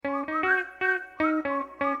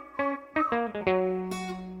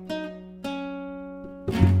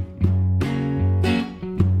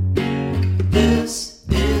This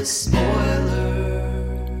is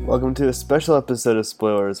Spoiler. Welcome to a special episode of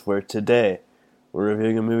Spoilers, where today we're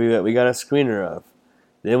reviewing a movie that we got a screener of.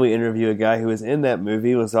 Then we interview a guy who was in that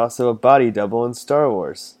movie, was also a body double in Star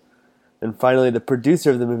Wars. And finally, the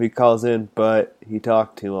producer of the movie calls in, but he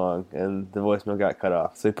talked too long, and the voicemail got cut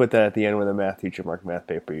off. So we put that at the end where the math teacher marked math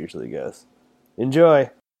paper usually goes.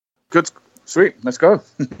 Enjoy! Good. Sweet. Let's go.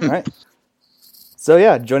 All right. So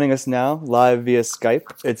yeah, joining us now live via Skype,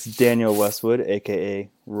 it's Daniel Westwood, a.k.a.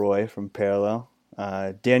 Roy from Parallel.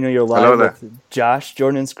 Daniel, you're live with Josh,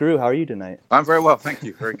 Jordan, and Screw. How are you tonight? I'm very well, thank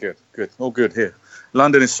you. Very good. Good. All good here.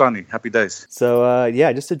 London is sunny. Happy days. So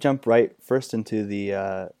just to jump right first into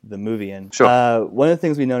the movie, and sure. One of the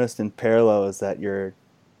things we noticed in Parallel is that your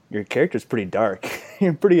character's pretty dark.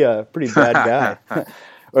 You're a pretty bad guy,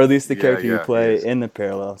 or at least the character you play in the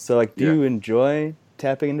Parallel. So do you enjoy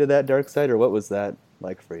tapping into that dark side, or what was that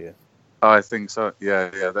like for you? I think so.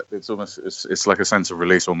 Yeah. It's almost it's like a sense of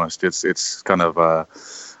release. Almost. It's kind of. I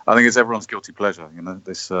think it's everyone's guilty pleasure. You know,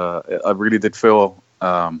 this. I really did feel.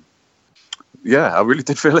 I really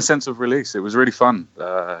did feel a sense of release. It was really fun.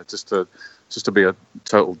 Just to be a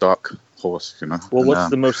total dark horse. You know. Well,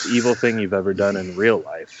 what's the most evil thing you've ever done in real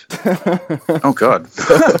life? Oh God.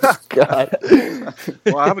 God.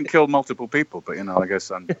 Well, I haven't killed multiple people, but I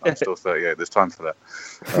guess I'm still 38. There's time for that.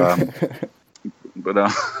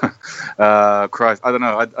 Christ, I don't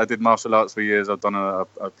know. I did martial arts for years. I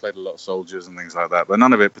played a lot of soldiers and things like that, but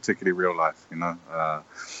none of it particularly real life,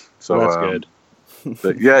 So well, that's good.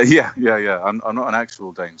 But yeah. I'm not an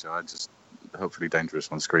actual danger. I just hopefully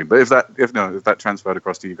dangerous on screen. But if that transferred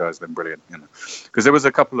across to you guys, then brilliant. Because there was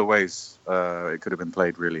a couple of ways it could have been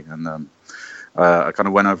played really, and I kind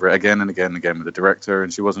of went over it again and again with the director,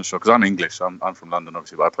 and she wasn't sure because I'm English. I'm from London,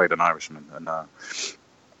 obviously, but I played an Irishman, and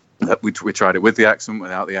we tried it with the accent,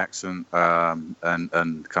 without the accent,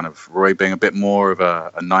 and kind of Roy being a bit more of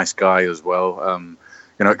a nice guy as well.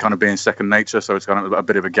 It kind of being second nature, so it's kind of a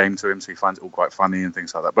bit of a game to him. So he finds it all quite funny and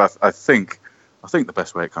things like that. But I think the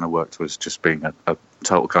best way it kind of worked was just being a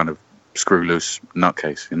total kind of screw loose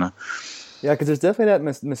nutcase, Yeah, because there's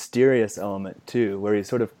definitely that mysterious element too, where he's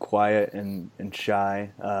sort of quiet and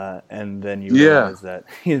shy, and then you realize that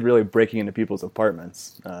he's really breaking into people's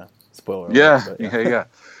apartments. Spoiler alert. Yeah.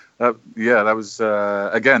 That was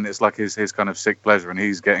again. It's like his kind of sick pleasure, and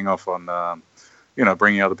he's getting off on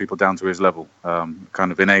bringing other people down to his level,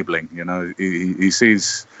 kind of enabling. He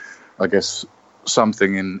sees, I guess,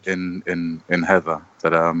 something in Heather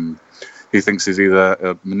that he thinks is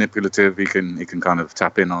either manipulative. He can kind of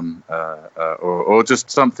tap in on, or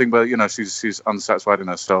just something. But she's unsatisfied in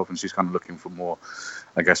herself, and she's kind of looking for more,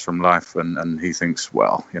 I guess, from life. And he thinks,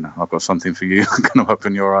 well, I've got something for you. I'm going to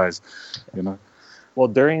open your eyes. Well,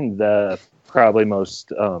 during the probably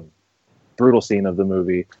most brutal scene of the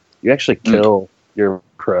movie, you actually kill your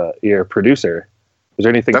producer. Was there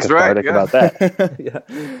anything cathartic about that?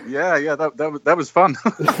 Yeah. That was fun.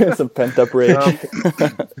 Some pent up rage.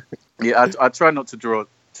 I try not to draw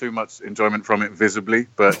too much enjoyment from it visibly,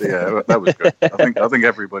 but yeah, that was good. I think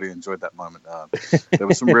everybody enjoyed that moment. There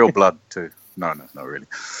was some real blood too. No, not really.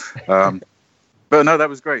 But no, that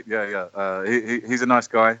was great. Yeah. He's a nice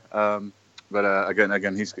guy. But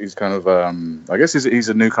again, he's kind of I guess he's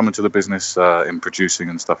a newcomer to the business in producing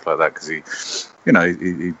and stuff like that, because he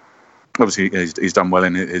obviously he's done well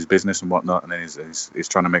in his business and whatnot, and then he's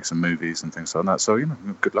trying to make some movies and things like that. So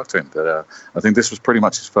good luck to him. But I think this was pretty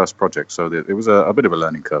much his first project, so it was a bit of a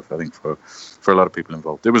learning curve, I think, for a lot of people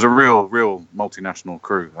involved. It was a real multinational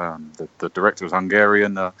crew. The director was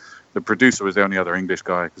Hungarian. The producer was the only other English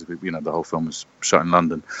guy, because the whole film was shot in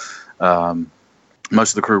London.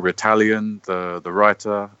 Most of the crew were Italian. The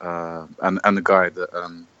writer and the guy that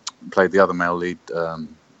played the other male lead,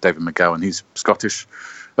 David McGowan, he's Scottish.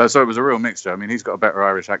 So it was a real mixture. I mean, he's got a better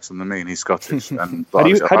Irish accent than me, and he's Scottish. And how do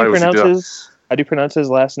you pronounce his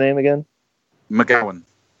last name again? McGowan.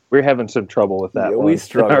 We're having some trouble with that. We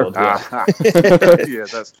struggled. Yeah,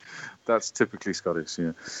 that's typically Scottish.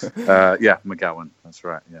 Yeah, McGowan. That's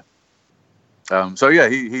right. Yeah. So yeah,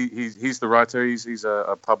 he's the writer. He's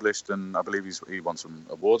published, and I believe he won some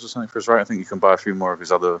awards or something for his writing. I think you can buy a few more of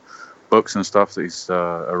his other books and stuff that he's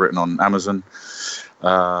written on Amazon.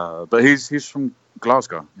 But he's from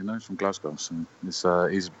Glasgow, he's from Glasgow. So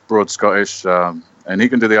he's broad Scottish, and he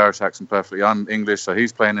can do the Irish accent perfectly. I'm English, so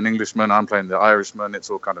he's playing an Englishman. I'm playing the Irishman. It's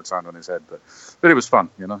all kind of turned on his head, but it was fun.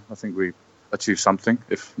 I think we achieved something,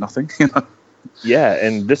 if nothing. Yeah,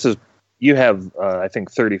 and this is. You have, I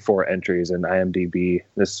think, 34 entries in IMDb,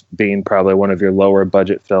 this being probably one of your lower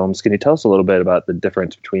budget films. Can you tell us a little bit about the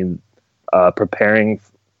difference between preparing,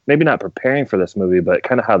 maybe not preparing for this movie, but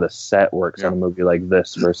kind of how the set works on a movie like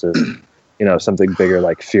this versus, something bigger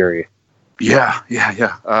like Fury. Yeah.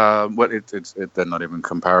 Well, they're not even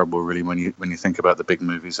comparable, really, when you think about the big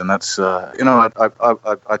movies. And that's,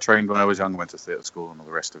 I trained when I was young, went to theatre school and all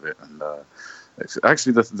the rest of it. And it's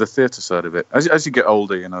actually the theatre side of it. As you get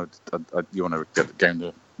older, you want to gain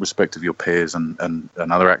the respect of your peers and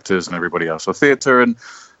other actors and everybody else. So theatre and,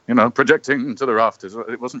 projecting to the rafters,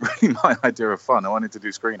 it wasn't really my idea of fun. I wanted to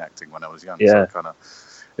do screen acting when I was young. Yeah. So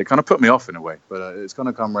it kind of put me off in a way. But it's going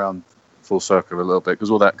to come around full circle a little bit,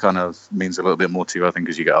 because all that kind of means a little bit more to you, I think,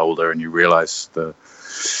 as you get older and you realize the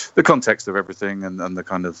context of everything and the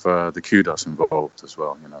kind of the kudos involved as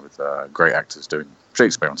well, with great actors doing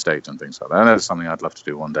Shakespeare on stage and things like that. And that's something I'd love to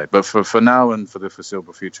do one day, but for now and for the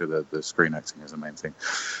foreseeable future, the screen acting is the main thing.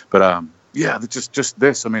 But just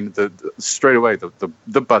this, I mean, straight away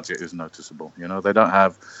the budget is noticeable. They don't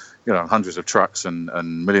have hundreds of trucks and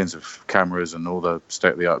millions of cameras and all the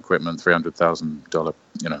state-of-the-art equipment, $300,000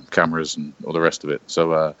 cameras and all the rest of it.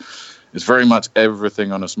 So it's very much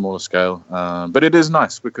everything on a smaller scale, but it is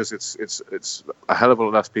nice because it's a hell of a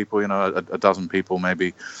lot less people, a dozen people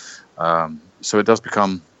maybe. So it does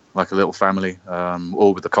become like a little family,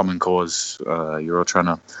 all with the common cause. You're all trying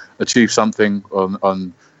to achieve something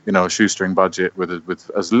on a shoestring budget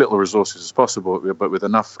with as little resources as possible, but with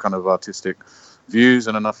enough kind of artistic views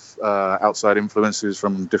and enough outside influences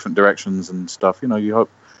from different directions and stuff. You hope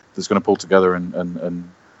that's going to pull together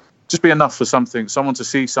and just be enough for someone to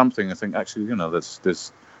see something and think, actually,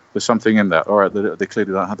 there's something in that. All right, they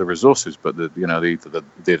clearly don't have the resources, but the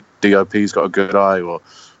DOP's got a good eye, or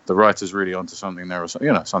the writer's really onto something there, or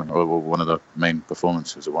something, or one of the main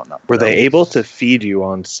performances or whatnot. Were they able to feed you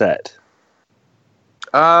on set?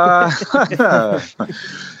 Not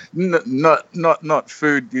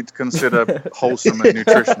food you'd consider wholesome and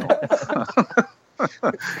nutritional.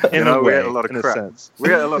 We ate a lot of crap.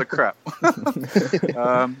 We ate a lot of crap.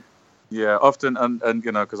 Yeah, often, and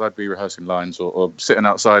because I'd be rehearsing lines or sitting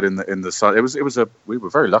outside in the sun. We were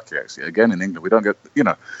very lucky, actually. Again, in England, we don't get,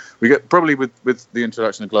 we get, probably with the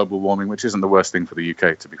introduction of global warming, which isn't the worst thing for the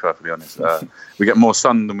UK, to be perfectly honest. We get more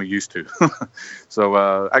sun than we used to.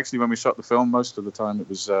 So actually, when we shot the film, most of the time it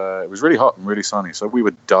was really hot and really sunny. So we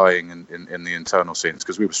were dying in the internal scenes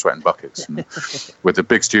because we were sweating buckets with the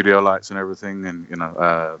big studio lights and everything. And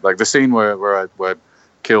like the scene where I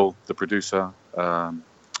kill the producer.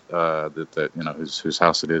 Whose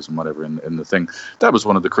house it is and whatever in the thing. That was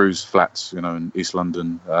one of the crew's flats, in East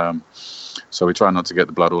London. So we try not to get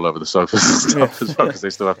the blood all over the sofas and stuff as well, because they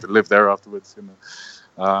still have to live there afterwards.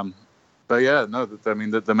 But yeah, no,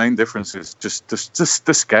 the main difference is just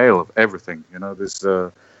the scale of everything. There's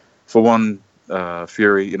for one,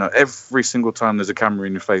 Fury. Every single time there's a camera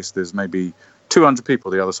in your face, there's maybe 200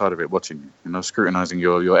 people the other side of it watching you. Scrutinizing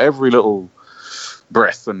your every little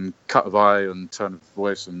breath and cut of eye and turn of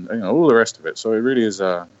voice and all the rest of it. So it really is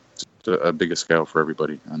just a bigger scale for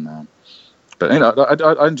everybody. And but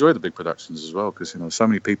I enjoy the big productions as well, because so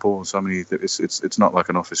many people, so many. It's not like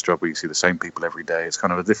an office job where you see the same people every day. It's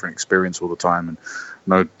kind of a different experience all the time, and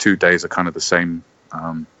no 2 days are kind of the same.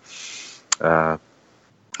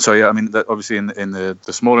 So yeah, that obviously in the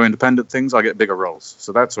smaller independent things, I get bigger roles.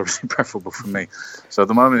 So that's obviously preferable for me. So at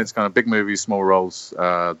the moment, it's kind of big movies, small roles,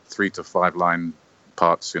 3 to 5 line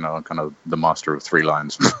parts. I'm kind of the master of 3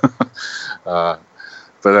 lines.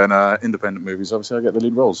 But then independent movies, obviously, I get the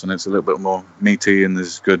lead roles, and it's a little bit more meaty, and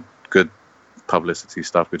there's good publicity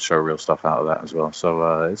stuff, good showreel stuff out of that as well.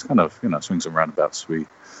 So it's kind of swings and roundabouts.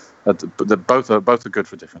 But both are good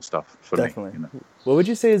for different stuff. For Definitely. me, What would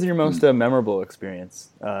you say is your most memorable experience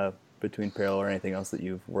between Peril or anything else that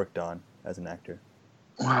you've worked on as an actor?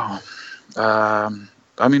 Wow.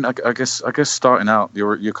 I guess starting out,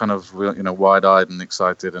 you're kind of wide-eyed and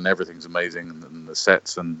excited, and everything's amazing, and the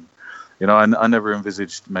sets, and I never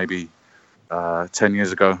envisaged maybe 10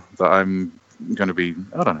 years ago that I'm going to be,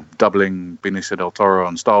 I don't know, doubling Benicio del Toro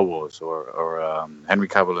on Star Wars, or Henry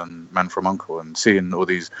Cavill and Man from U.N.C.L.E., and seeing all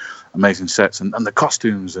these amazing sets and the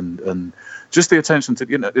costumes and just the attention to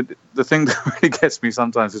the thing that really gets me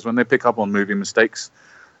sometimes is when they pick up on movie mistakes.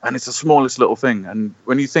 And it's the smallest little thing. And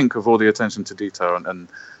when you think of all the attention to detail and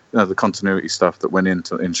the continuity stuff that went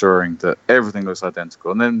into ensuring that everything looks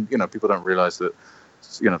identical, and then people don't realize that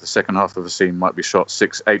the second half of a scene might be shot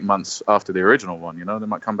 6-8 months after the original one. They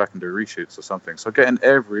might come back and do reshoots or something. So getting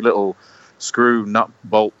every little screw, nut,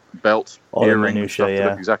 bolt, belt, all earring, minutia, stuff to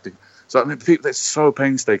look exactly. So it's so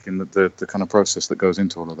painstaking the kind of process that goes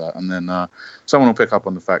into all of that. And then someone will pick up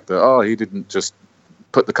on the fact that he didn't just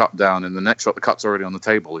put the cup down, and the next shot the cup's already on the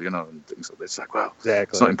table, and things like that. It's like, well,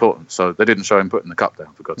 exactly. It's not important. So they didn't show him putting the cup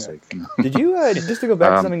down, for God's sake. Did you just to go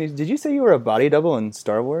back to something? Did you say you were a body double in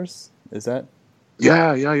Star Wars? Is that?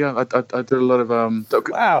 Yeah. I did a lot of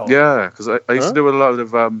wow. Yeah, because I used to do a lot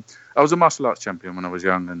of I was a martial arts champion when I was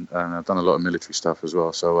young, and I've done a lot of military stuff as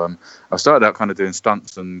well. So I started out kind of doing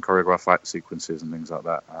stunts and choreographed fight sequences and things like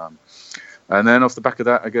that. And then off the back of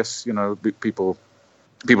that, I guess people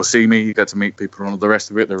see me, you get to meet people, and all the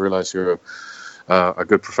rest of it, they realize you're a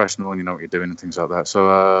good professional and you know what you're doing and things like that. So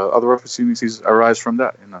other opportunities arise from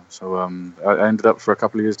that, So I ended up for a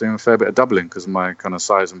couple of years doing a fair bit of doubling because of my kind of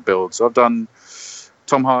size and build. So I've done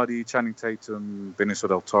Tom Hardy, Channing Tatum, Benicio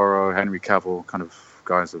del Toro, Henry Cavill, kind of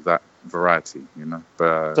guys of that variety,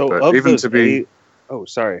 But even to be...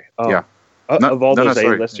 sorry. Yeah. Of all those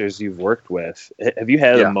A-listers you've worked with, have you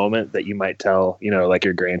had a moment that you might tell, like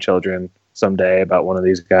your grandchildren someday about one of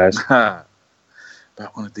these guys?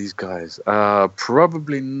 About one of these guys?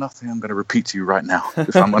 Probably nothing I'm going to repeat to you right now,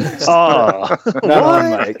 if I'm honest. Not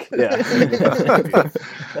on Mike. Yeah.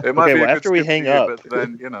 It might be after we hang up. But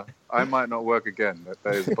then, I might not work again.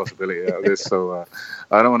 That is a possibility out of this. So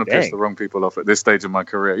I don't want to piss the wrong people off at this stage of my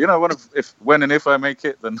career. When and if I make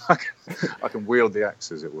it, then I can wield the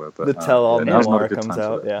axe, as it were. But, the tell-all memoir comes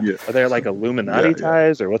out. Yeah. Are there like Illuminati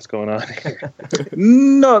ties, or what's going on here?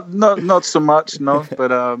 Not so much, no.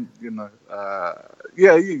 But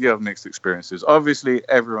you have mixed experiences. Obviously,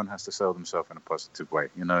 everyone has to sell themselves in a positive way,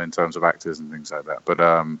 in terms of actors and things like that. But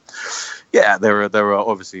there are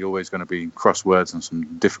obviously always going to be crosswords and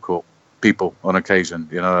some difficult people on occasion,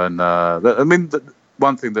 And the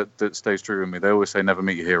one thing that stays true with me, they always say never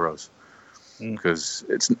meet your heroes. Because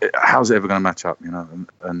how's it ever going to match up,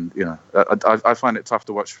 I find it tough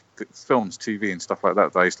to watch films, TV, and stuff like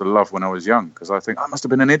that I used to love when I was young, because I think I must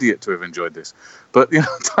have been an idiot to have enjoyed this. But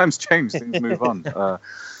times change, things move on. Have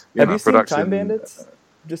you seen Time Bandits?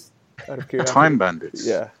 Just out of curiosity. Time Bandits.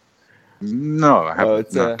 Yeah. No, I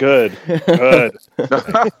haven't. No. Good.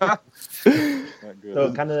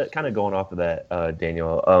 So kind of going off of that,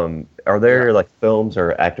 Daniel, are there like films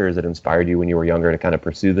or actors that inspired you when you were younger to kind of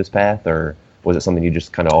pursue this path, or was it something you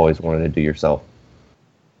just kind of always wanted to do yourself?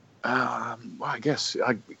 Well, I guess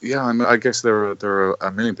there are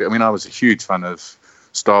a million people. I mean, I was a huge fan of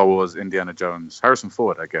Star Wars, Indiana Jones, Harrison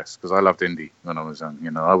Ford, I guess, because I loved Indy when I was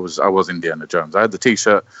young. I was Indiana Jones. I had the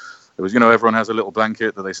T-shirt. It was, everyone has a little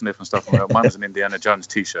blanket that they sniff and stuff. Mine was an Indiana Jones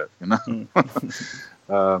T-shirt,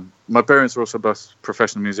 My parents are also both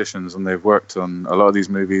professional musicians, and they've worked on a lot of these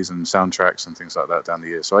movies and soundtracks and things like that down the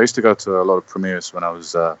years. So I used to go to a lot of premieres when I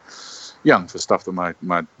was young for stuff that my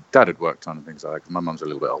dad had worked on and things like that, 'cause my mum's a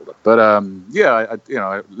little bit older. But I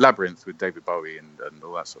Labyrinth with David Bowie and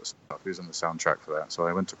all that sort of stuff. He was on the soundtrack for that. So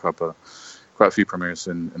I went to quite a few premieres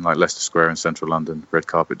in like Leicester Square in central London, red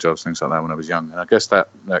carpet jobs, things like that when I was young. And I guess that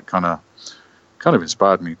kind of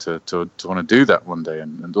inspired me to want to do that one day,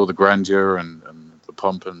 and all the grandeur and the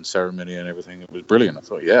pomp and ceremony and everything. It was brilliant. I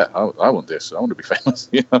thought, I want this. I want to be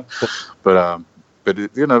famous, But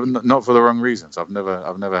not for the wrong reasons. I've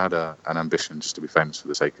never had an ambition just to be famous for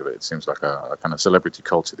the sake of it. It seems like a kind of celebrity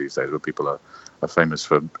culture these days where people are famous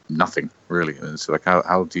for nothing, really. And it's like,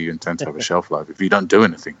 how do you intend to have a shelf life if you don't do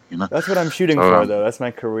anything? That's what I'm shooting for, though. That's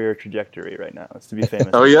my career trajectory right now. Is to be famous.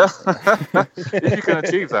 Oh yeah, if you can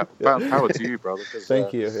achieve that, power to you, brother.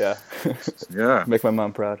 Thank you. Yeah. Yeah. Make my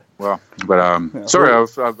mom proud. Well, but sorry,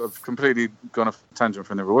 I've completely gone off tangent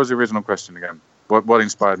from there. What was the original question again? What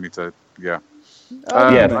inspired me to? Yeah.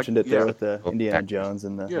 I mentioned it there with the Indiana Jones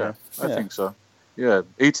and the. I think so. Yeah,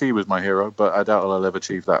 E.T. was my hero, but I doubt I'll ever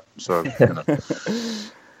achieve that. So,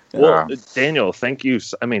 Well, Daniel, thank you.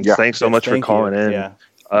 Thanks so much for calling in. Yeah.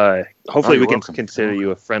 Hopefully we can consider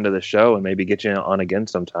you a friend of the show and maybe get you on again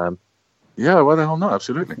sometime. Yeah, well, the hell no,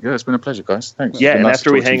 absolutely. Yeah, it's been a pleasure, guys. Thanks. Yeah, and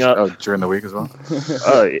after we hang up during the week as well.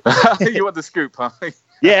 You want the scoop, huh?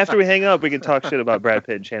 Yeah, after we hang up, we can talk shit about Brad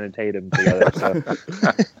Pitt and Channing Tatum together. So.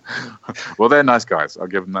 Well, they're nice guys. I'll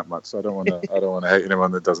give them that much. So I don't want to hate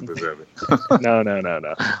anyone that doesn't deserve it.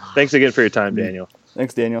 No. Thanks again for your time, Daniel.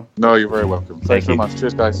 Thanks, Daniel. No, you're very welcome. Thanks very much.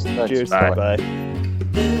 Cheers, guys. Thanks. Cheers. Bye.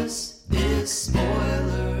 This is Spoilers.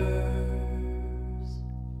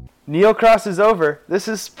 Neil Cross is over. This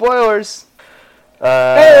is Spoilers.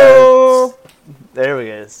 There we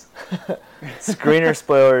go. Screener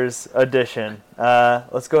Spoilers edition.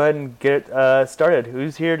 Let's go ahead and get started.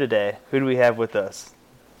 Who's here today? Who do we have with us?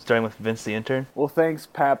 Starting with Vince the intern. Well, thanks,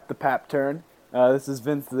 Pap the Pap Turn. This is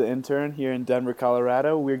Vince the intern here in Denver,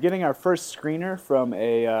 Colorado. We're getting our first screener from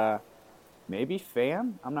a maybe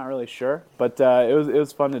fan. I'm not really sure, but it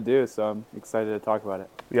was fun to do, so I'm excited to talk about it.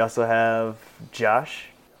 We also have Josh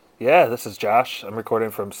Yeah, this is Josh. I'm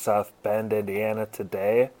recording from South Bend, Indiana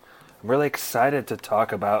today. I'm really excited to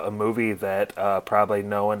talk about a movie that probably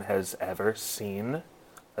no one has ever seen.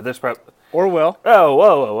 Or will. Oh,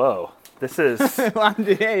 whoa. This is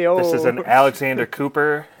Hey-o. this is an Alexander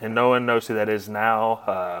Cooper, and no one knows who that is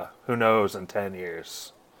now. Who knows in 10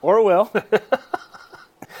 years? Or will. I'll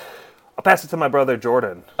pass it to my brother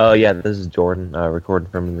Jordan. Yeah, this is Jordan,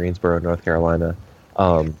 recording from Greensboro, North Carolina.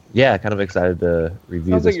 Yeah, kind of excited to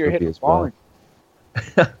review Sounds this like you're movie hitting as well.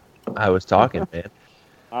 I was talking, man.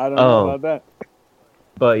 I don't know about that.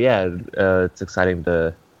 But yeah, it's exciting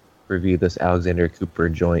to review this Alexander Cooper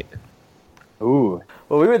joint. Ooh.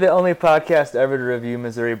 Well, we were the only podcast ever to review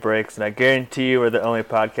Missouri Breaks, and I guarantee you we're the only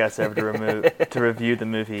podcast ever to review the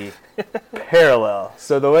movie Parallel.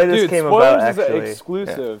 So the way this came about, actually, is an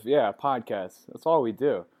exclusive, podcast. That's all we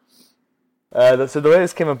do. So the way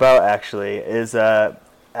this came about, actually, is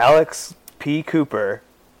Alex P. Cooper,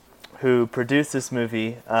 who produced this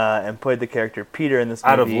movie and played the character Peter in this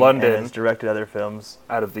movie, out of London, and has directed other films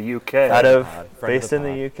out of the UK, based in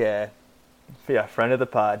the UK. Yeah, friend of the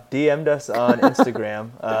pod. DM'd us on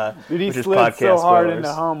Instagram. Dude, he which is slid podcast so hard spoilers.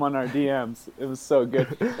 into home on our DMs. It was so good.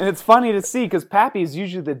 And it's funny to see because Pappy is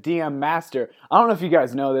usually the DM master. I don't know if you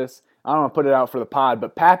guys know this. I don't want to put it out for the pod,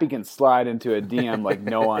 but Pappy can slide into a DM like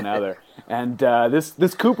no one other. And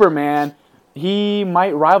this Cooper man, he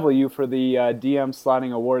might rival you for the DM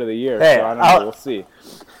sliding award of the year. Hey, so I don't know. We'll see.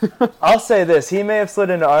 I'll say this: he may have slid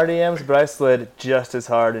into our DMs, but I slid just as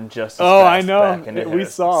hard and just as fast. I know. Back into We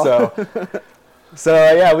his. saw. So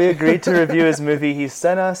yeah, we agreed to review his movie. He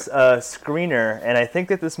sent us a screener, and I think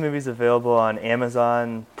that this movie's available on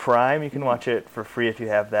Amazon Prime. You can watch it for free if you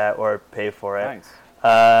have that, or pay for it. Nice.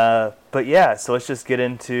 But yeah, so let's just get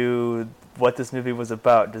into what this movie was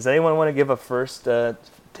about. Does anyone want to give a first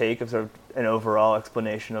take of sort of an overall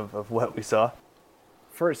explanation of what we saw?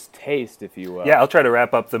 First taste, if you will. Yeah, I'll try to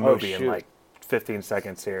wrap up the movie in shoot. like 15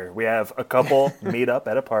 seconds here. We have a couple meet up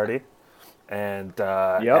at a party, and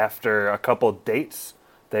after a couple dates,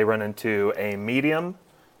 they run into a medium.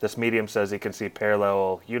 This medium says he can see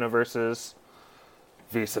parallel universes,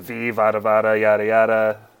 vis-a-vis, vada vada, yada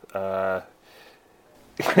yada.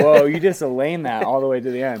 Whoa, you just lane that all the way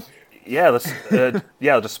to the end. Yeah,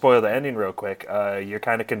 I'll just spoil the ending real quick. You're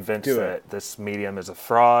kind of convinced that this medium is a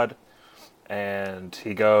fraud, and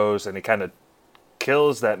he goes and he kind of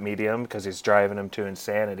kills that medium because he's driving him to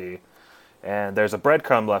insanity. And there's a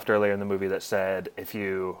breadcrumb left earlier in the movie that said if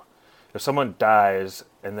someone dies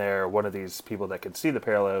and they're one of these people that can see the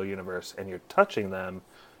parallel universe and you're touching them,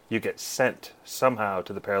 you get sent somehow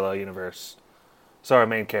to the parallel universe. So our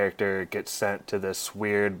main character gets sent to this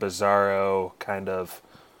weird, bizarro, kind of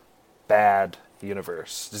bad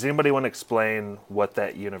universe. Does anybody want to explain what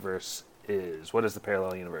that universe is? What is the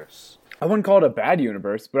parallel universe? I wouldn't call it a bad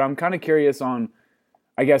universe, but I'm kind of curious on,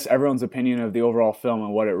 I guess, everyone's opinion of the overall film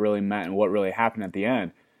and what it really meant and what really happened at the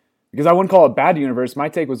end. Because I wouldn't call it a bad universe. My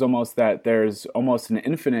take was almost that there's almost an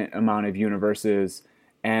infinite amount of universes,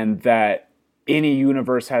 and that any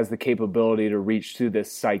universe has the capability to reach to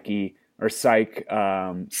this psychic, or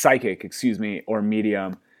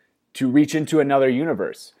medium, to reach into another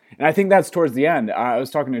universe. And I think that's towards the end. I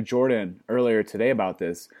was talking to Jordan earlier today about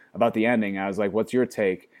the ending. I was like, what's your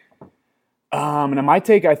take? And my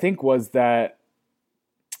take, I think, was that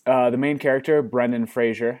the main character, Brendan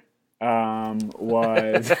Fraser,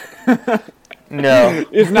 was... No.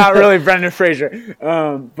 It's not really Brendan Fraser.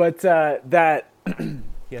 But that...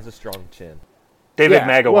 He has a strong chin. David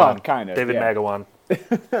Magawan. Well, kind of. David Magawan.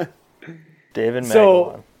 David Magawan.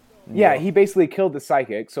 So, yeah, he basically killed the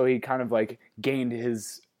psychic, so he kind of like gained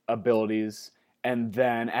his abilities, and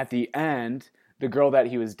then at the end, the girl that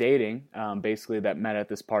he was dating, basically that met at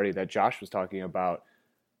this party that Josh was talking about,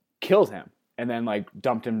 killed him, and then like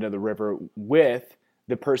dumped him to the river with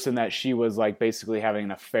the person that she was like basically having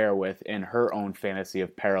an affair with in her own fantasy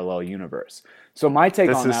of parallel universe. So my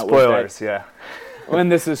take on that was that, yeah.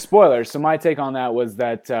 And this is spoilers. So my take on that was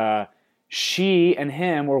that she and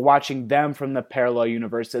him were watching them from the parallel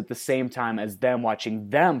universe at the same time as them watching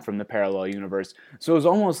them from the parallel universe. So it was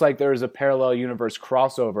almost like there was a parallel universe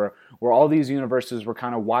crossover where all these universes were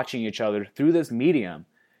kind of watching each other through this medium.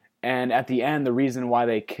 And at the end, the reason why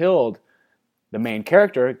they killed the main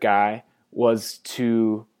character guy was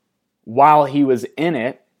to, while he was in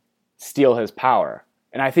it, steal his power.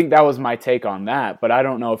 And I think that was my take on that, but I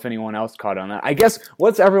don't know if anyone else caught on that. I guess,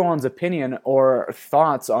 what's everyone's opinion or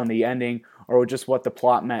thoughts on the ending, or just what the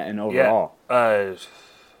plot meant and overall? Yeah.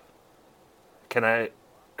 Can I?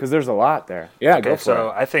 Because there's a lot there. Yeah, okay, go for so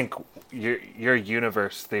it. I think your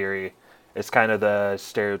universe theory is kind of the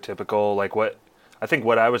stereotypical, like what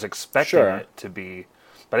I was expecting it to be.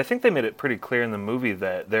 But I think they made it pretty clear in the movie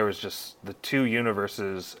that there was just the two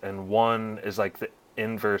universes, and one is like the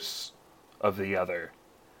inverse of the other.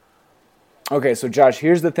 Okay, so Josh,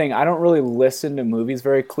 here's the thing. I don't really listen to movies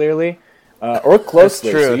very clearly. Or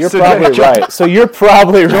closely. That's true. So you're probably right. So you're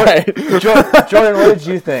probably right. Jordan, what did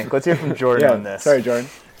you think? Let's hear from Jordan on this. Sorry, Jordan.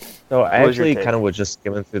 So I actually kind of was just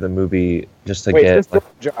skimming through the movie just to Wait, get.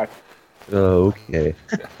 Like, Josh. Oh, okay.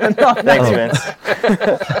 Thanks, Vince.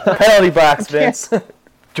 Penalty box, Vince.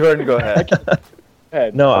 Jordan, go ahead.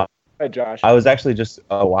 No, Go ahead, Josh. I was actually just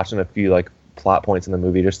watching a few like plot points in the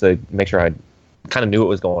movie just to make sure I kind of knew what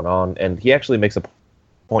was going on, and he actually makes a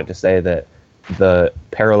point to say that the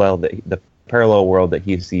parallel world that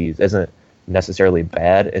he sees isn't necessarily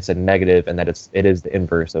bad. It's a negative, and that it is the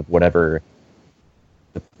inverse of whatever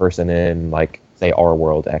the person in, like, say, our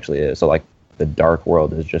world actually is. So like the dark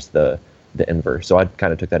world is just the inverse. So I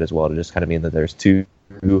kind of took that as well to just kind of mean that there's two,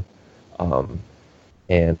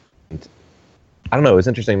 and I don't know. It was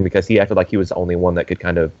interesting because he acted like he was the only one that could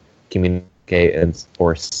kind of communicate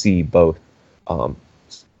or see both. So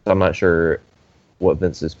I'm not sure what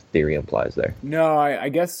Vince's theory implies there. No, I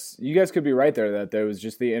guess you guys could be right there that there was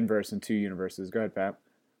just the inverse in two universes. Go ahead, Pat.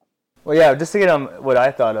 Well, yeah, just to get on what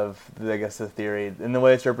I thought of, I guess, the theory, and the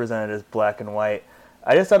way it's represented as black and white,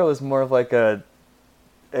 I just thought it was more of like a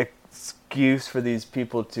excuse for these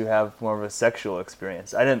people to have more of a sexual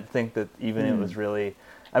experience. I didn't think that even it was really...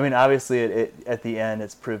 I mean, obviously, it at the end,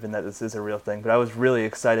 it's proven that this is a real thing, but I was really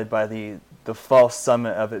excited by the false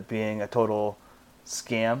summit of it being a total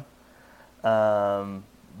scam. I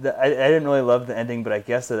didn't really love the ending, but I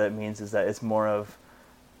guess that means is that it's more of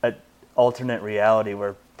an alternate reality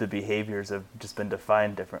where the behaviors have just been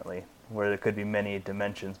defined differently, where there could be many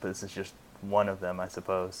dimensions, but this is just one of them, I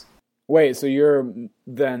suppose. Wait, so you're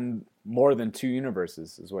then more than two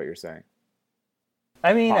universes, is what you're saying?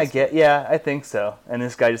 I mean, possibly. I think so. And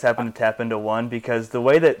this guy just happened to tap into one because the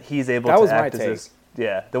way that he's able to act as this,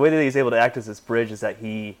 the way that he's able to act as this bridge is that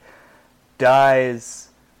he dies.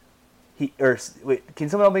 Can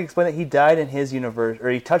someone help me explain that he died in his universe, or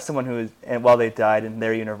he touched someone while they died in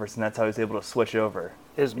their universe, and that's how he was able to switch over.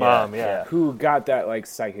 His mom, yeah. Who got that like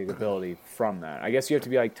psychic ability from that? I guess you have to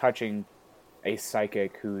be like touching a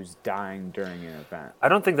psychic who's dying during an event. I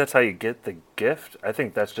don't think that's how you get the gift. I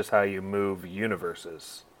think that's just how you move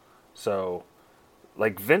universes. So,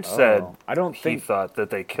 like Vince said, he thought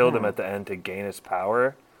that they killed him at the end to gain his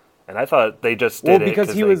power. And I thought they just did it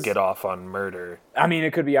because they get off on murder. I mean,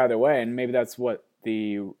 it could be either way, and maybe that's what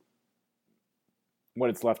it's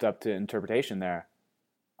left up to interpretation there.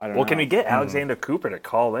 I don't know. Well, can we get Alexander Cooper to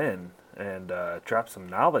call in and drop some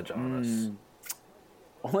knowledge on us?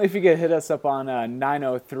 Only if you could hit us up on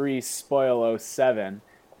 903-SPOIL-07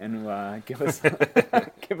 and give us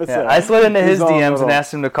I slid into his DMs and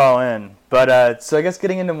asked him to call in. But so I guess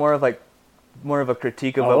getting into more of a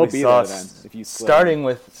critique of what we saw, starting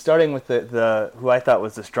with the who I thought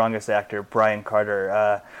was the strongest actor, Brian Carter.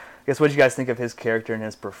 I guess what did you guys think of his character and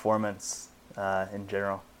his performance in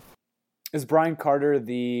general? Is Brian Carter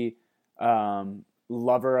the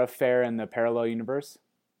lover affair in the parallel universe?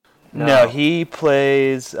 No, he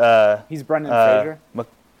plays... he's Brendan Fraser?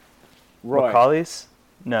 Roy. Macaulay's?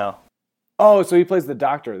 No. Oh, so he plays the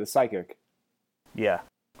doctor, the psychic. Yeah.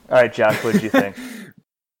 All right, Josh, what did you think?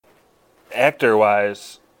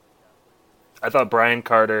 Actor-wise, I thought Brian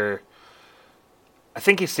Carter... I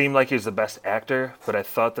think he seemed like he was the best actor, but I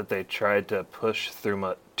thought that they tried to push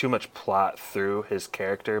through too much plot through his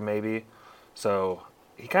character, maybe. So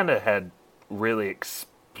he kind of had really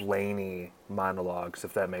explainy monologues,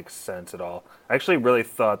 if that makes sense at all. I actually really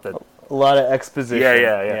thought that... A lot of exposition.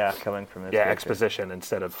 Yeah, coming from his character. character. Exposition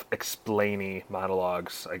instead of explainy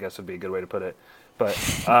monologues, I guess would be a good way to put it. But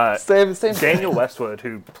same Daniel Westwood,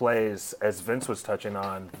 who plays, as Vince was touching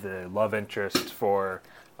on, the love interest for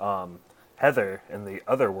Heather in the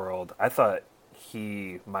other world, I thought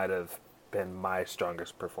he might have been my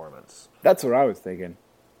strongest performance. That's what I was thinking.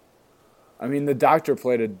 I mean, the doctor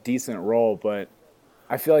played a decent role, but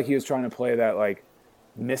I feel like he was trying to play that like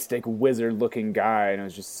mystic wizard-looking guy, and it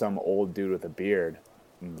was just some old dude with a beard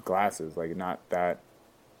and glasses, like not that.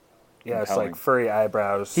 Yeah, it's like furry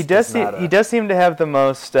eyebrows. He does seem to have the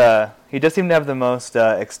most.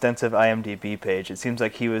 Extensive IMDb page. It seems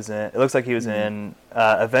like he was in. It looks like he was in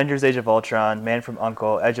Avengers: Age of Ultron, Man from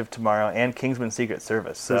U.N.C.L.E., Edge of Tomorrow, and Kingsman: Secret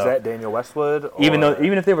Service. So is that Daniel Westwood? Or...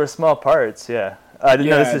 Even if they were small parts, yeah. No,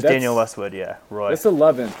 this is Daniel Westwood. Yeah, Roy. That's the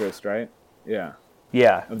love interest, right? Yeah.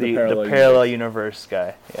 Yeah, the parallel universe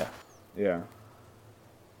guy. Yeah. Yeah.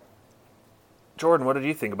 Jordan, what did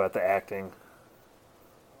you think about the acting?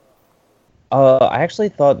 I actually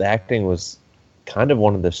thought the acting was kind of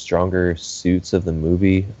one of the stronger suits of the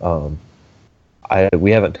movie.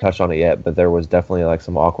 We haven't touched on it yet, but there was definitely like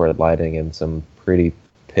some awkward lighting and some pretty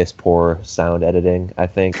piss poor sound editing, I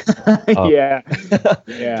think. Yeah.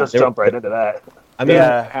 Just jump right into that. I mean,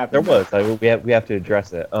 there was. We have to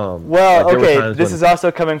address it. Well, okay, this is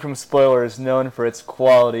also coming from Spoilers, known for its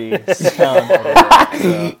quality sound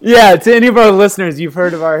editing. So. Yeah, to any of our listeners, you've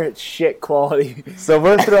heard of our shit quality. So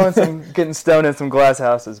we're getting stoned in some glass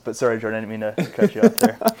houses. But sorry, Jordan, I didn't mean to cut you off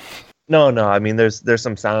there. No. I mean, there's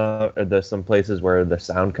some sound. There's some places where the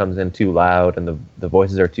sound comes in too loud and the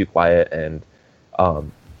voices are too quiet, and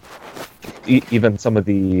even some of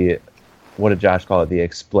the, what did Josh call it? The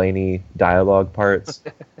explainy dialogue parts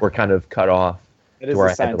were kind of cut off. It is where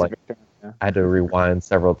a scientific term. Yeah. I had to rewind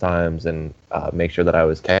several times and make sure that I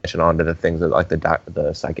was catching on to the things that like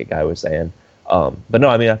the psychic guy was saying. But no,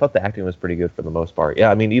 I mean, I thought the acting was pretty good for the most part.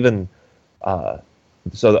 Yeah, I mean, even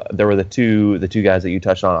so there were the two guys that you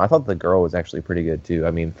touched on. I thought the girl was actually pretty good too.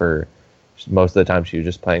 I mean, for most of the time she was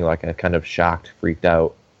just playing like a kind of shocked, freaked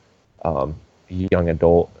out young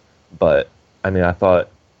adult. But I mean, I thought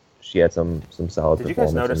she had some solid performance. Did you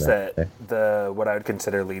guys notice that the what I would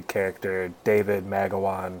consider lead character, David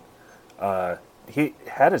Magawan, he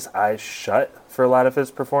had his eyes shut for a lot of his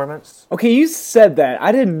performance? Okay, you said that.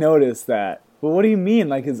 I didn't notice that. But what do you mean?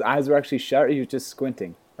 Like his eyes were actually shut, or he was just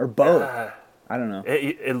squinting, or both? I don't know.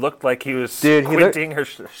 It looked like he was squinting or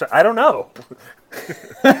I don't know.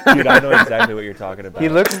 Dude, I know exactly what you're talking about. He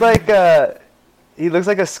looks like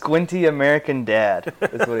a squinty American dad.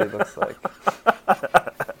 Is what he looks like.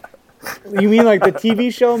 You mean like the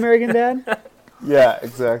TV show American Dad? Yeah,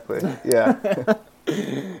 exactly. Yeah.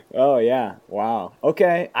 Oh yeah. Wow.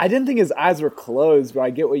 Okay. I didn't think his eyes were closed, but I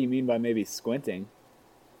get what you mean by maybe squinting,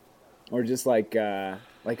 or just like a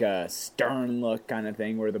stern look kind of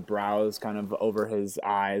thing, where the brows kind of over his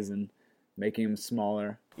eyes and making him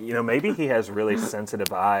smaller. You know, maybe he has really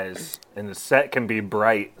sensitive eyes, and the set can be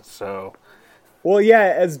bright, so. Well,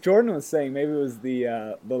 yeah, as Jordan was saying, maybe it was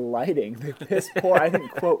the lighting, the piss poor. I think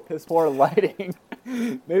quote piss poor lighting.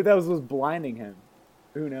 Maybe that was blinding him.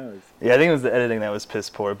 Who knows? Yeah, I think it was the editing that was piss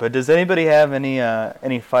poor. But does anybody have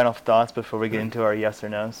any final thoughts before we get into our yes or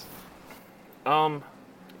no's? Have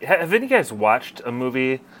any of you guys watched a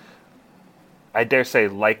movie, I dare say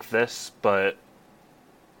like this, but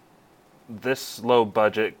this low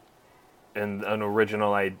budget and an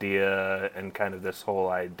original idea and kind of this whole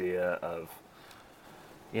idea of,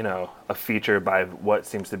 you know, a feature by what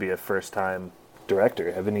seems to be a first-time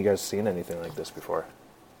director? Have any of you guys seen anything like this before?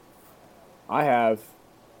 I have.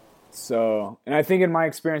 So, and I think in my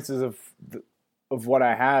experiences of what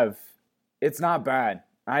I have, it's not bad.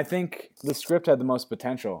 I think the script had the most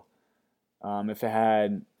potential. If it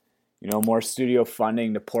had, more studio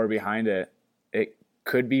funding to pour behind it, it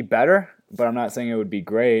could be better, but I'm not saying it would be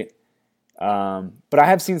great. But I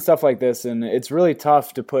have seen stuff like this, and it's really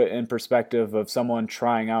tough to put in perspective of someone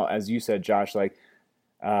trying out, as you said, Josh, like,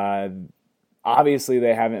 obviously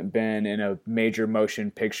they haven't been in a major motion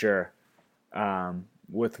picture,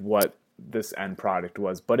 with what this end product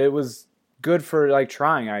was, but it was good for like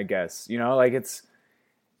trying, I guess, like it's,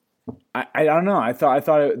 I don't know. I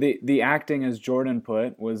thought the acting, as Jordan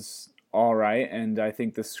put, was all right. And I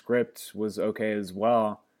think the script was okay as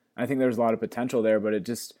well. I think there's a lot of potential there, but it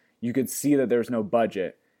just, you could see that there's no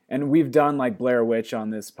budget. And we've done like Blair Witch on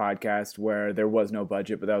this podcast where there was no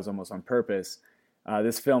budget, but that was almost on purpose.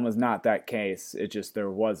 This film is not that case. It just,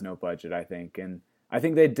 there was no budget, I think. And I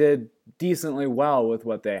think they did decently well with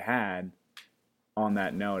what they had on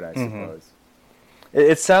that note, I suppose.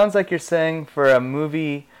 It sounds like you're saying for a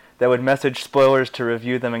movie that would message spoilers to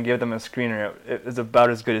review them and give them a screener, it was about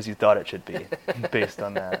as good as you thought it should be, based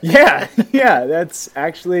on that. Yeah, that's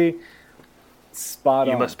actually spot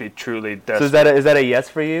on. You must be truly desperate. So is that a yes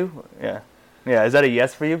for you? Yeah, is that a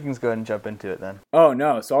yes for you? You can just go ahead and jump into it then. Oh,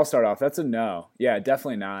 no, so I'll start off. That's a no. Yeah,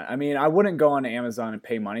 definitely not. I mean, I wouldn't go on Amazon and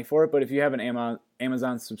pay money for it, but if you have an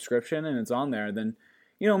Amazon subscription and it's on there, then,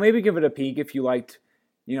 maybe give it a peek if you liked,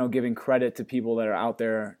 giving credit to people that are out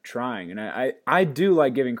there trying. And I do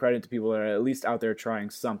like giving credit to people that are at least out there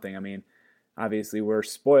trying something. I mean, obviously we're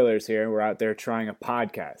spoilers here. We're out there trying a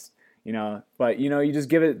podcast, but, you just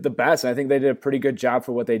give it the best. And I think they did a pretty good job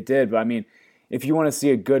for what they did. But I mean, if you want to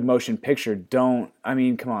see a good motion picture, don't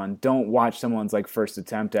watch someone's like first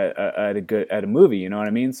attempt at a movie. You know what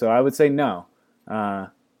I mean? So I would say no.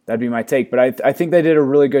 That'd be my take. But I think they did a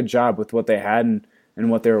really good job with what they had and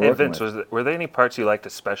what they were working with. Were there any parts you liked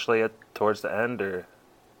especially towards the end, or?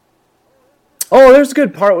 Oh, there's a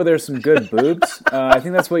good part where there's some good boobs. I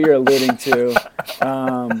think that's what you're alluding to.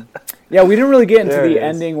 Yeah, we didn't really get into the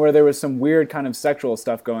ending where there was some weird kind of sexual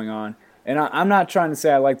stuff going on. And I'm not trying to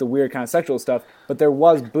say I like the weird kind of sexual stuff, but there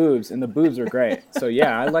was boobs, and the boobs were great. So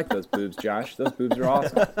yeah, I like those boobs, Josh. Those boobs are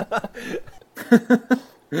awesome.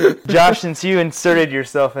 Josh, since you inserted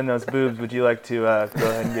yourself in those boobs, would you like to go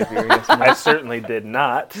ahead and give your yes or no? I certainly did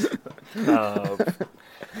not. I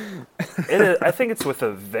think it's with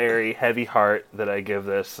a very heavy heart that I give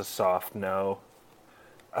this a soft no.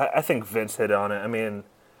 I think Vince hit on it. I mean,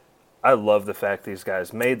 I love the fact these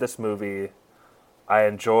guys made this movie. I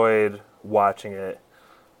enjoyed watching it,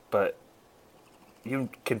 but you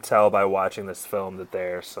can tell by watching this film that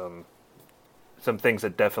there are some things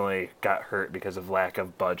that definitely got hurt because of lack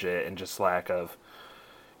of budget and just lack of,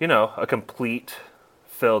 a complete,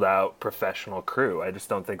 filled out professional crew. I just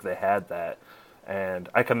don't think they had that. And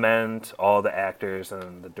I commend all the actors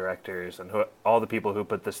and the directors and all the people who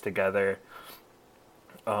put this together.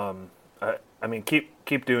 I mean,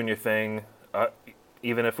 keep doing your thing.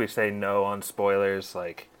 Even if we say no on spoilers,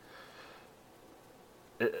 like,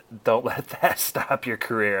 don't let that stop your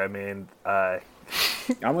career. I mean,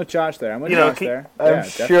 I'm with Josh there. I'm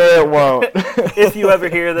sure it won't. If you ever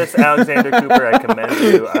hear this, Alexander Cooper, I commend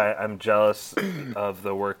you. I'm jealous of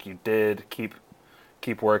the work you did. Keep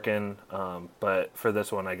working. But for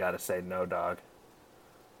this one, I gotta say no, dog.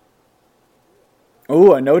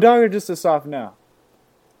 Oh, a no dog or just a soft no?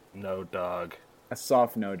 No dog. A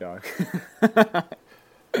soft no dog.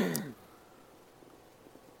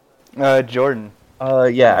 Jordan.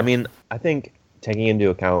 Yeah, I mean, I think taking into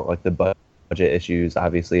account like the budget issues,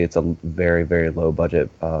 obviously it's a very, very low budget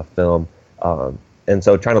film, and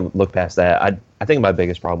so trying to look past that, I think my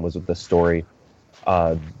biggest problem was with the story.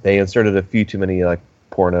 They inserted a few too many like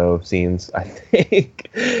porno scenes, I think.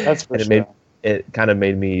 That's for sure. It kind of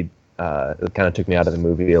made me. It kind of took me out of the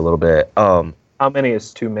movie a little bit. How many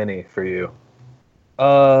is too many for you?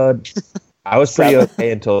 I was pretty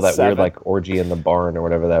okay until that 7. weird like orgy in the barn or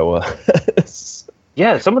whatever that was.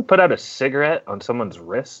 Yeah, someone put out a cigarette on someone's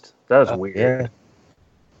wrist. That was weird. Yeah,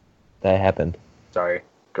 that happened. Sorry,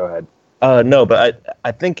 go ahead. No, but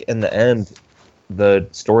I think in the end, the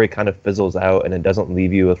story kind of fizzles out, and it doesn't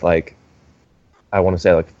leave you with like, I want to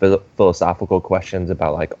say like philosophical questions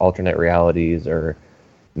about like alternate realities, or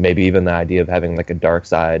maybe even the idea of having like a dark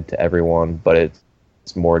side to everyone. But it's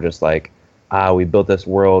more just like, we built this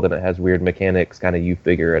world and it has weird mechanics. Kind of you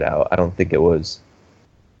figure it out. I don't think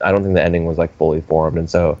the ending was like fully formed, and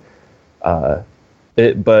so, but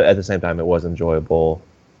at the same time, it was enjoyable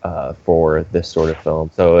for this sort of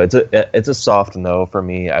film. So it's a soft no for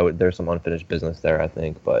me. There's some unfinished business there, I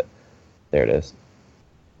think, but there it is.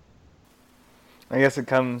 I guess it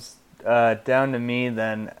comes down to me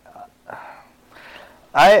then.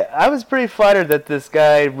 I was pretty flattered that this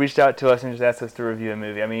guy reached out to us and just asked us to review a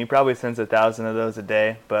movie. I mean, he probably sends 1,000 of those a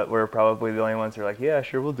day, but we're probably the only ones who are like, yeah,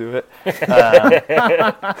 sure, we'll do it.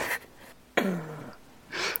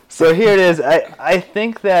 So here it is. I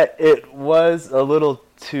think that it was a little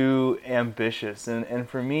too ambitious, and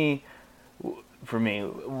for me,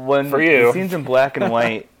 when the scenes in black and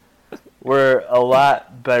white were a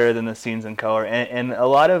lot better than the scenes in color, and a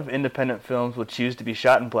lot of independent films will choose to be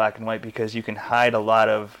shot in black and white because you can hide a lot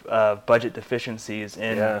of budget deficiencies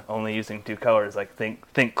in only using 2 colors. Like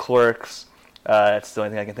think Clerks. That's the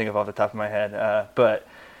only thing I can think of off the top of my head. But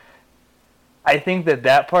I think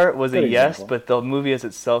that part was a yes, but the movie as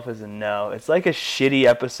itself is a no. It's like a shitty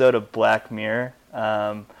episode of Black Mirror.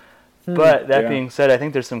 But that being said, I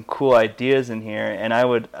think there's some cool ideas in here, and I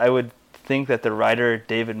would think that the writer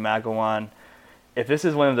David Magawan, if this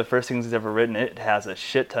is one of the first things he's ever written, it has a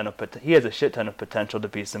shit ton of potential to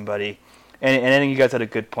be somebody. And I think you guys had a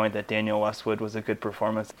good point that Daniel Westwood was a good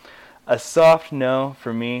performance. A soft no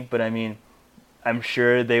for me, but I mean, I'm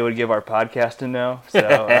sure they would give our podcast a no. So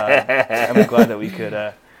I'm glad that we could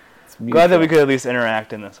at least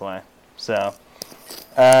interact in this way. So,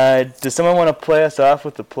 does someone want to play us off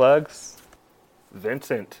with the plugs?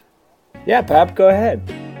 Vincent. Yeah, Pap, go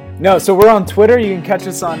ahead. No, so we're on Twitter. You can catch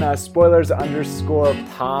us on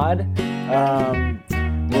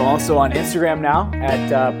spoilers_pod. We're also on Instagram now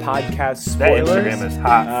at podcast spoilers. That Instagram is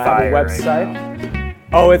hot fire. Website. Right now.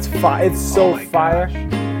 Oh, it's so fire.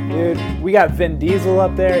 Gosh. Dude, we got Vin Diesel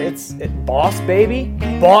up there. It's Boss Baby.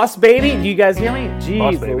 Boss Baby. Do you guys hear me?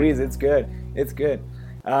 Jeez Louise, it's good. It's good.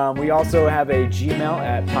 We also have a Gmail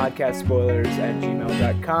at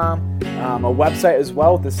podcastspoilers@gmail.com. A website as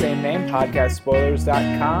well with the same name,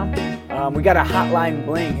 podcastspoilers.com. We got a hotline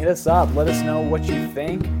bling. Hit us up. Let us know what you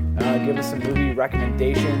think. Give us some movie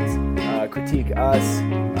recommendations. Critique us.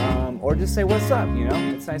 Or just say what's up.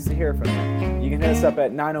 It's nice to hear from you. You can hit us up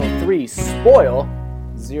at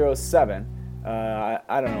 903-SPOIL-07.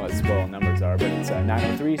 I don't know what spoil numbers are, but it's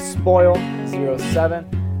 903-SPOIL-07.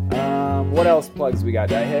 What else plugs we got?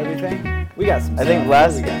 Did I hit everything? We got some I stuff. think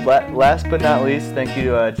last but not least, thank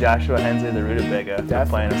you to Joshua Hensley, the Rutabaga, for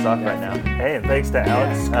playing us off right now. Hey, and thanks to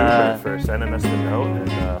Alex Cooper for sending us the note, and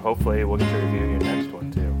hopefully we'll get to review your next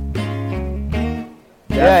one too.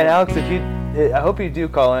 Yeah, and Alex, I hope you do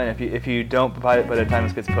call in. If you don't by the time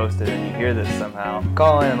this gets posted and you hear this somehow,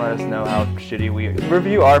 call in and let us know how shitty we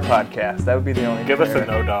review our podcast. That would be the only. Give us a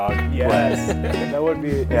no dog. Yes, that would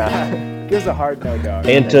be. Yeah. Give us a hard no dog.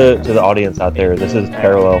 And to the audience out there, this is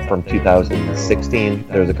Parallel from 2016.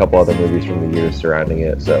 There's a couple other movies from the years surrounding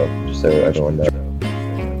it, so just so everyone knows.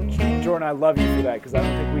 Jordan, I love you for that because I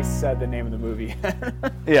don't think we said the name of the movie.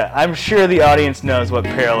 Yeah, I'm sure the audience knows what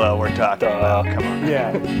Parallel we're talking about. Come on.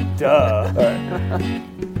 Yeah, duh. All right.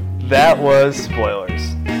 That was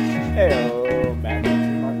Spoilers. Hey, Matt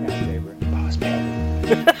Tabor.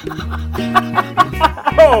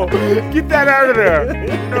 Oh, get that out of there.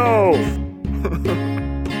 No.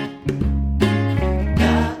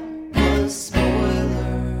 That was Spoilers.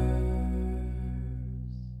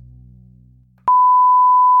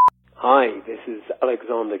 Hi, this is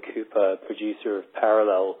Alexander Cooper, producer of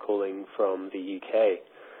Parallel, calling from the UK.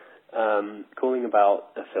 Calling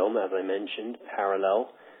about a film, as I mentioned,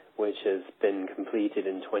 Parallel, which has been completed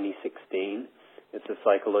in 2016. It's a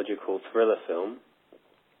psychological thriller film,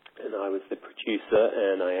 and I was the producer,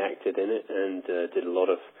 and I acted in it, and did a lot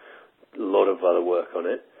of other work on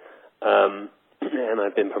it. And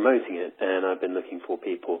I've been promoting it, and I've been looking for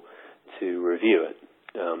people to review it.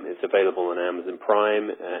 It's available on Amazon Prime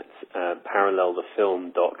at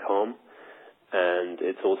parallelthefilm.com, and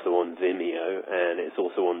it's also on Vimeo, and it's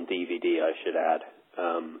also on DVD, I should add,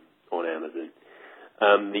 on Amazon.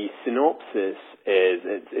 The synopsis is,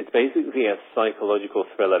 it's basically a psychological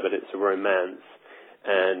thriller, but it's a romance,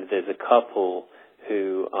 and there's a couple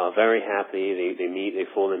who are very happy, they meet, they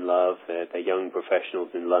fall in love, they're young professionals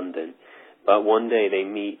in London, but one day they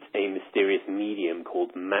meet a mysterious medium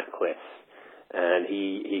called Mackless, and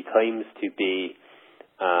he claims to be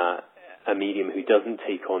a medium who doesn't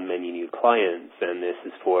take on many new clients, and this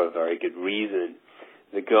is for a very good reason.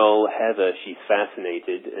 The girl, Heather, she's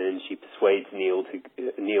fascinated, and she persuades Neil,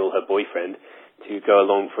 her boyfriend, to go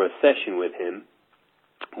along for a session with him,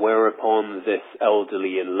 whereupon this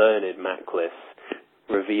elderly and learned Mackless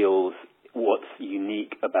reveals what's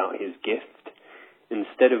unique about his gift.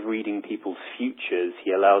 Instead of reading people's futures,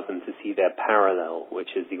 he allows them to see their parallel,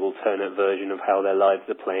 which is the alternate version of how their lives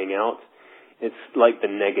are playing out. It's like the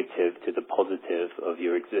negative to the positive of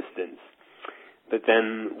your existence. But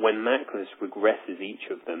then, when Mackless regresses each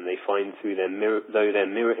of them, they find through their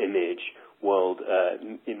mirror image world,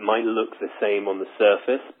 it might look the same on the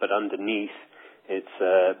surface, but underneath, it's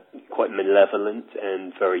quite malevolent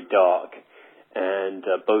and very dark. And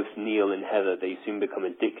both Neil and Heather, they soon become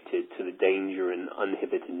addicted to the danger and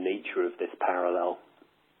uninhibited nature of this parallel.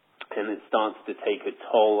 And it starts to take a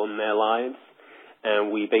toll on their lives.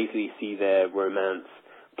 And we basically see their romance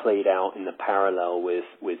played out in the parallel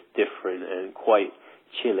with different and quite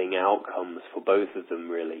chilling outcomes for both of them,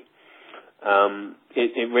 really.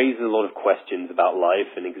 It raises a lot of questions about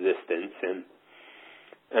life and existence,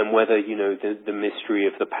 and whether, the mystery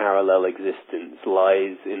of the parallel existence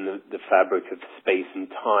lies in the fabric of space and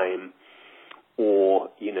time, or,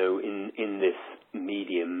 in this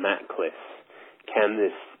medium, Mackless. Can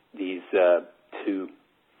these two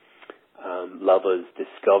lovers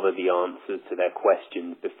discover the answers to their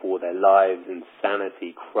questions before their lives and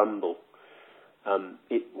sanity crumble?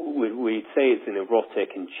 We'd say it's an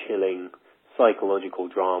erotic and chilling psychological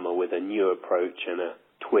drama with a new approach and a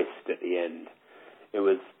twist at the end. It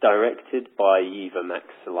was directed by Eva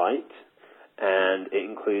Maxelite, and it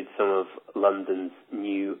includes some of London's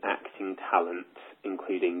new acting talent,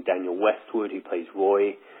 including Daniel Westwood, who plays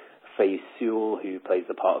Roy, Faye Sewell, who plays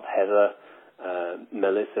the part of Heather,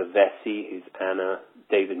 Melissa Vesey, who's Anna,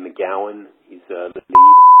 David McGowan, he's the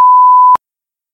lead,